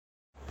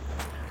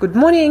Good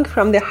morning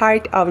from the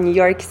heart of New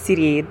York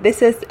City.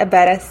 This is a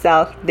Better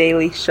Self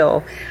Daily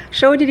Show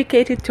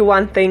dedicated to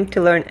one thing: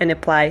 to learn and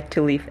apply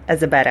to live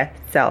as a better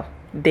self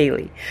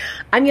daily.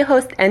 I'm your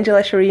host,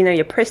 Angela Sharina,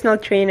 your personal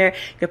trainer,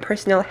 your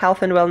personal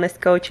health and wellness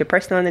coach, your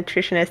personal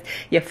nutritionist,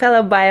 your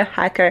fellow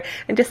biohacker,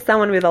 and just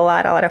someone with a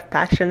lot of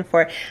passion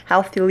for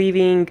healthy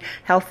living,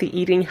 healthy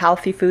eating,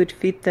 healthy food,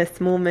 fitness,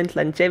 movement,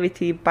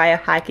 longevity,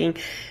 biohacking,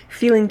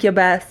 feeling your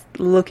best,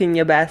 looking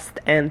your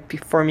best, and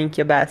performing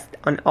your best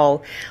on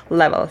all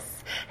levels.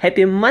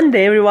 Happy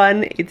Monday,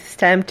 everyone. It's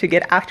time to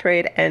get after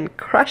it and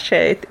crush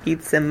it.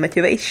 It's a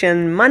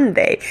Motivation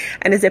Monday.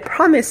 And as I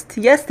promised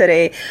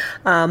yesterday,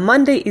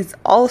 Monday is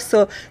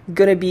also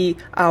going to be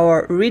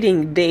our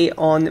reading day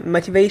on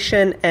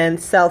motivation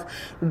and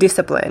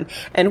self-discipline.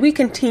 And we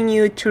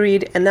continue to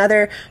read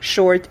another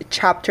short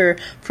chapter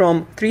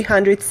from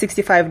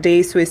 365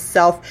 Days with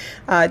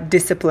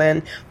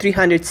Self-Discipline,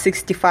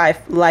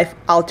 365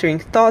 Life-Altering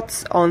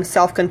Thoughts on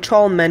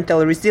Self-Control,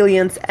 Mental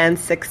Resilience, and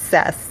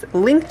Success.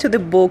 Link to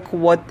the book,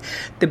 what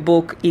the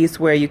book is,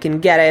 where you can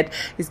get it,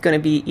 is going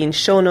to be in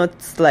show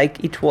notes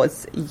like it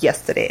was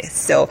yesterday.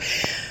 So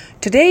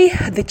today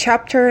the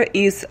chapter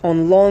is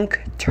on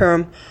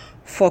long-term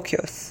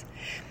focus.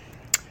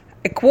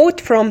 A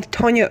quote from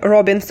Tony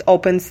Robbins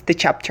opens the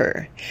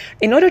chapter.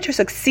 In order to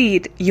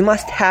succeed, you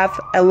must have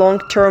a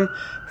long-term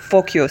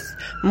focus.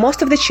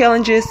 Most of the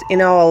challenges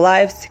in our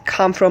lives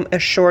come from a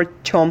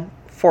short-term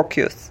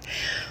focus.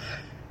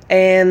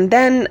 And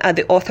then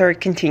the author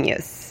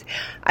continues.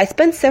 I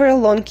spent several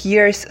long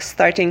years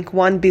starting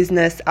one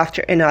business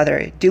after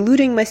another,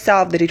 deluding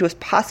myself that it was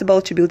possible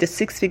to build a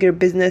six-figure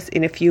business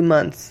in a few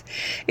months.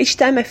 Each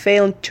time I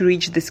failed to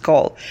reach this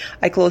goal,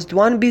 I closed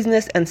one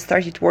business and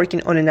started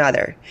working on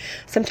another.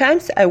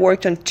 Sometimes I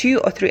worked on 2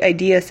 or 3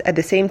 ideas at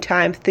the same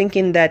time,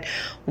 thinking that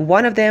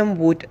one of them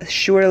would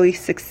surely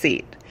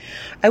succeed.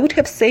 I would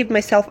have saved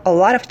myself a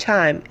lot of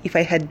time if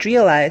I had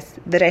realized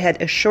that I had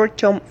a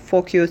short-term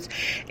focus,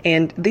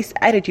 and this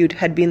attitude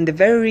had been the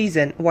very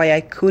reason why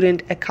I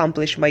couldn't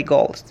accomplish my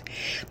goals.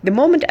 The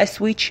moment I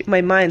switched my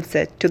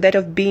mindset to that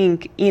of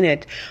being in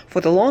it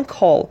for the long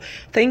haul,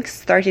 things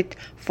started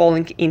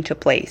falling into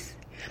place.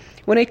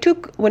 When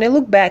I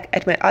look back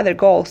at my other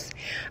goals,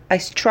 I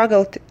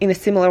struggled in a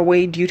similar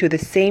way due to the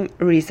same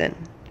reason.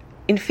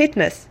 In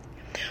fitness,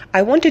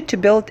 I wanted to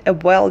build a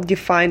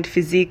well-defined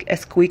physique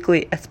as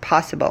quickly as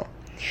possible.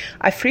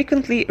 I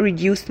frequently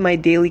reduced my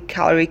daily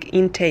caloric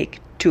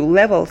intake to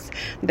levels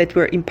that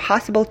were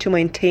impossible to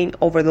maintain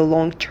over the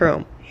long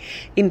term.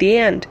 In the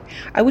end,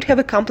 I would have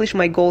accomplished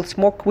my goals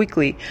more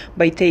quickly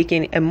by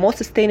taking a more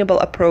sustainable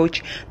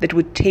approach that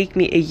would take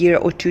me a year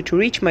or 2 to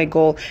reach my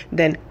goal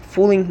than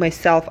fooling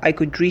myself I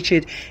could reach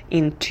it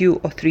in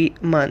 2 or 3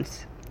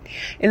 months.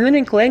 In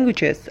learning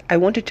languages, I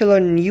wanted to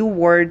learn new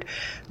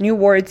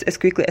words as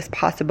quickly as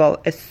possible,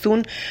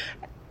 soon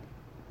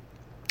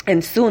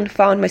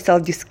found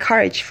myself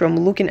discouraged from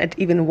looking at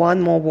even one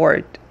more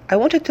word. I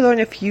wanted to learn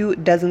a few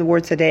dozen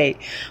words a day,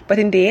 but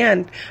in the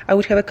end, I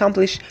would have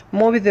accomplished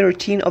more with the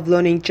routine of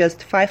learning just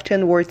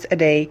 5-10 words a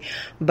day,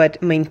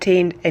 but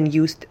maintained and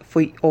used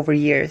for over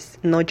years,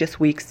 not just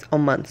weeks or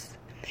months.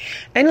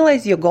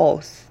 Analyze your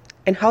goals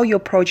and how you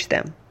approach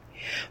them.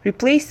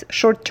 Replace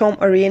short-term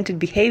oriented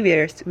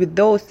behaviors with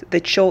those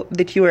that show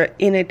that you are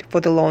in it for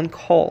the long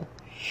haul.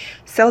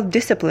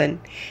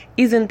 Self-discipline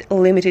isn't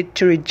limited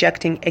to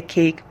rejecting a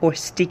cake or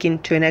sticking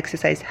to an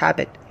exercise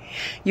habit.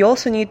 You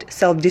also need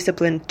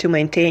self-discipline to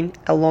maintain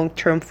a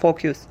long-term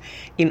focus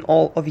in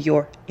all of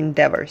your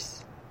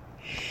endeavors.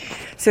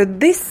 So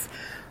this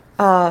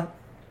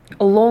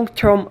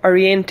long-term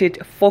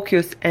oriented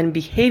focus and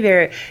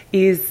behavior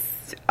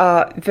is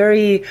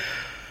very,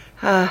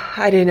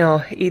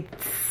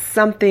 it's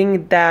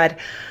something that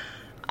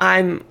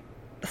I'm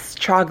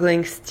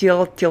struggling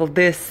still till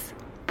this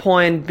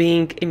point,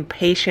 being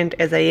impatient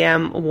as I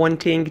am,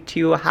 wanting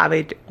to have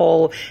it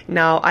all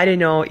now. I don't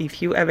know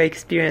if you ever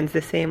experienced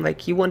the same,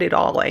 like you want it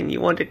all and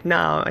you want it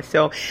now.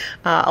 So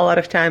a lot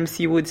of times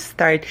you would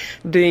start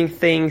doing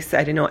things,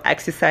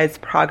 exercise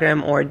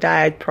program or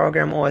diet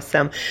program or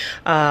some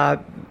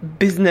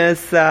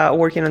business,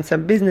 working on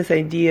some business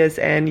ideas,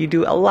 and you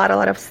do a lot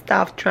of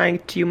stuff trying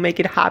to make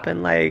it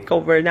happen like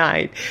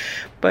overnight.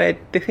 But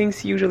the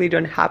things usually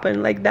don't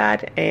happen like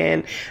that,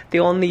 and the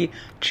only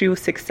true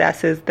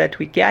successes that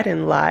we get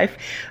in life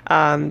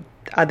are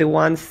the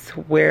ones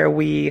where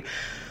we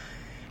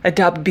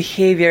adopt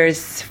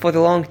behaviors for the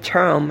long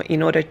term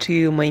in order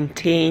to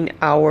maintain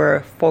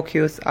our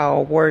focus,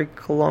 our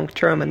work long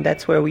term, and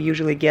that's where we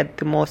usually get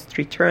the most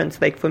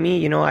returns. Like for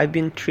me, I've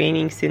been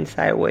training since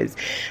I was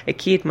a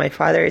kid. My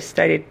father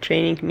started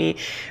training me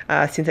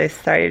since I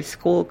started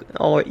school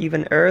or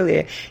even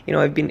earlier.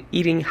 I've been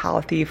eating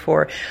healthy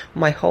for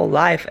my whole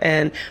life,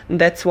 and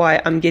that's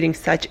why I'm getting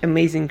such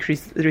amazing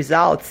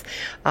results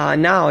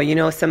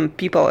now. Some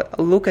people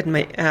look at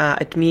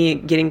me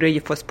getting ready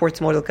for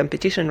sports model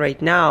competition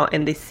right now,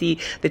 and they see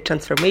the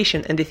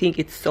transformation and they think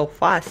it's so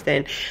fast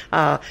and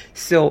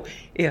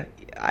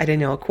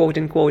quote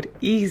unquote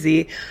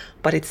easy.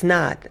 but it's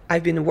not.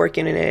 I've been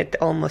working in it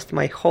almost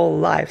my whole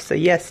life. So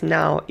yes,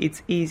 now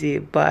it's easy,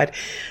 but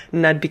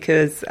not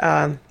because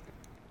I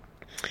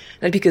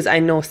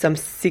know some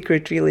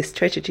secret really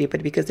strategy,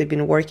 but because I've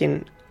been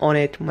working on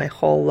it my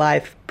whole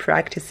life,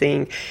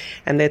 practicing,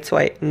 and that's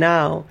why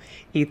now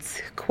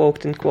it's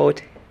quote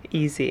unquote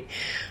easy.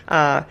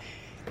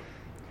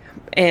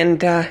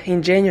 And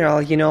in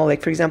general,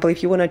 like for example,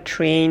 if you want to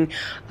train,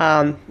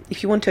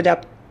 if you want to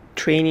adapt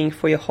training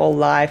for your whole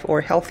life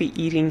or healthy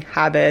eating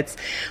habits,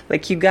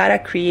 like you gotta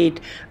create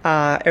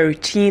a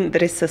routine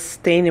that is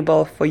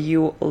sustainable for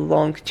you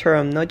long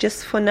term, not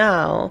just for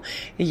now.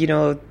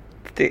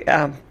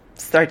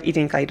 Start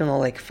eating, I don't know,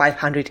 like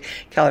 500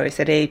 calories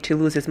a day to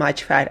lose as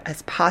much fat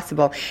as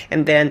possible,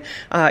 and then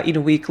in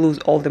a week lose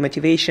all the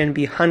motivation,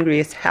 be hungry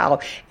as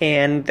hell,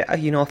 and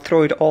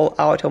throw it all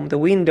out of the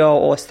window,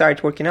 or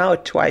start working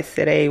out twice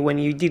a day when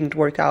you didn't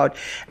work out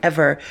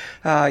ever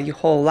your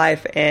whole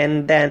life,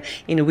 and then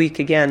in a week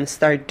again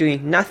start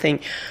doing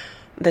nothing.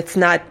 That's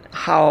not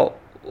how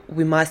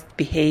we must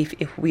behave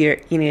if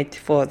we're in it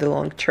for the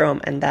long term,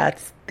 and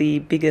that's the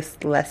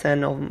biggest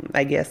lesson of,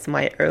 I guess,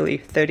 my early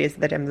 30s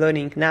that I'm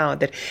learning now,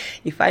 that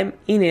if I'm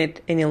in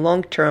it in the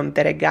long term,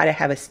 that I gotta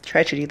have a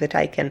strategy that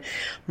I can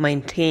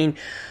maintain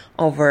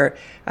over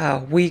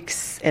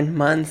weeks and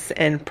months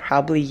and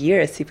probably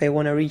years if I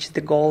want to reach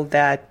the goal,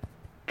 that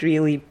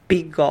really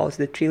big goals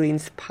that really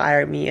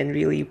inspire me and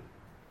really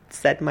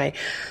set my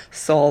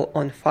soul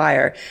on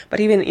fire. But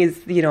even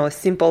is a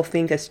simple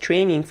thing as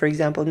training. For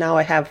example, now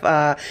I have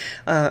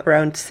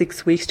around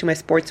 6 weeks to my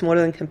sports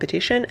modeling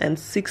competition, and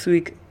 6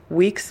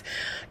 weeks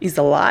is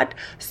a lot.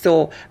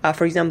 So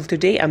for example,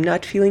 today I'm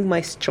not feeling my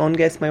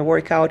strongest, my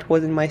workout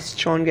wasn't my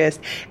strongest,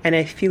 and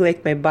I feel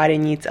like my body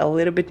needs a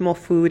little bit more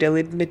food, a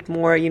little bit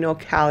more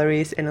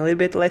calories, and a little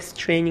bit less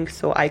training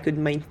so I could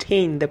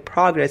maintain the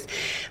progress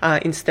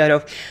instead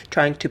of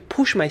trying to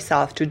push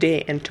myself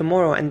today and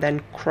tomorrow and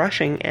then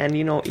crushing and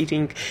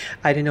eating,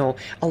 I don't know,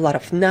 a lot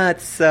of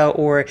nuts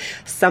or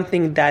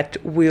something that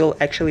will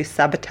actually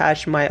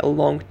sabotage my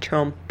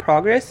long-term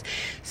progress.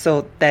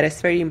 So that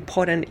is very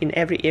important in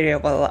every area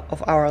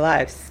of our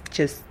lives,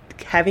 just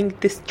having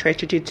this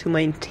strategy to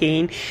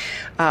maintain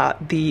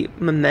the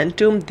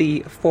momentum,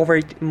 the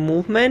forward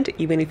movement,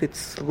 even if it's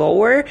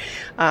slower,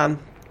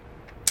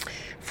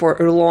 for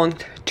a long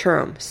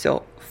term.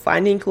 So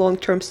finding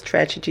long-term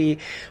strategy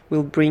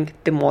will bring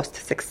the most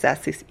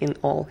successes in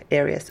all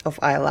areas of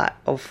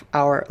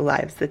our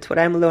lives. That's what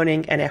I'm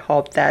learning, and I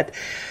hope that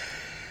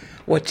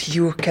what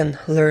you can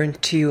learn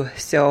too.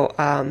 So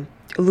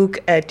look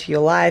at your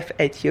life,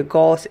 at your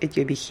goals, at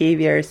your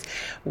behaviors.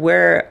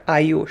 Where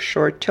are you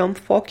short-term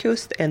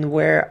focused and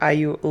where are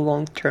you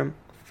long-term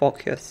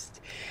focused?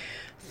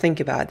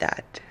 Think about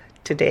that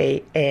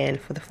today and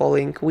for the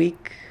following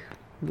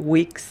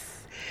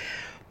weeks,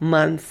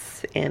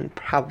 months, and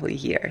probably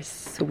years.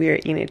 So we're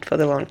in it for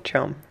the long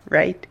term,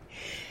 right?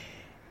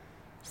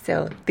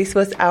 So this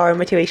was our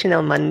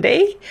Motivational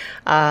Monday.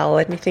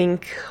 Let me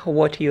think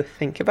what you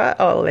think about.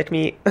 Let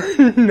me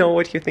know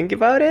what you think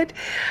about it.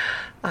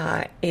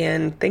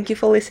 And thank you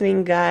for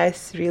listening,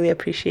 guys. Really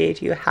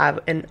appreciate you. Have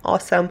an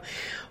awesome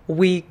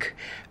week.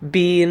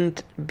 Be in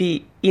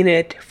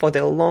it for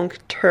the long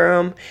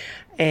term.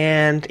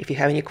 And if you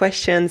have any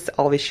questions,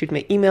 always shoot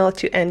my email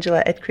to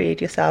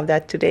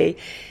angela@createyourself.today.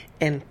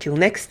 Until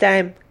next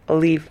time,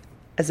 live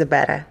as a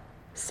better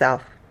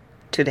self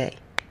today.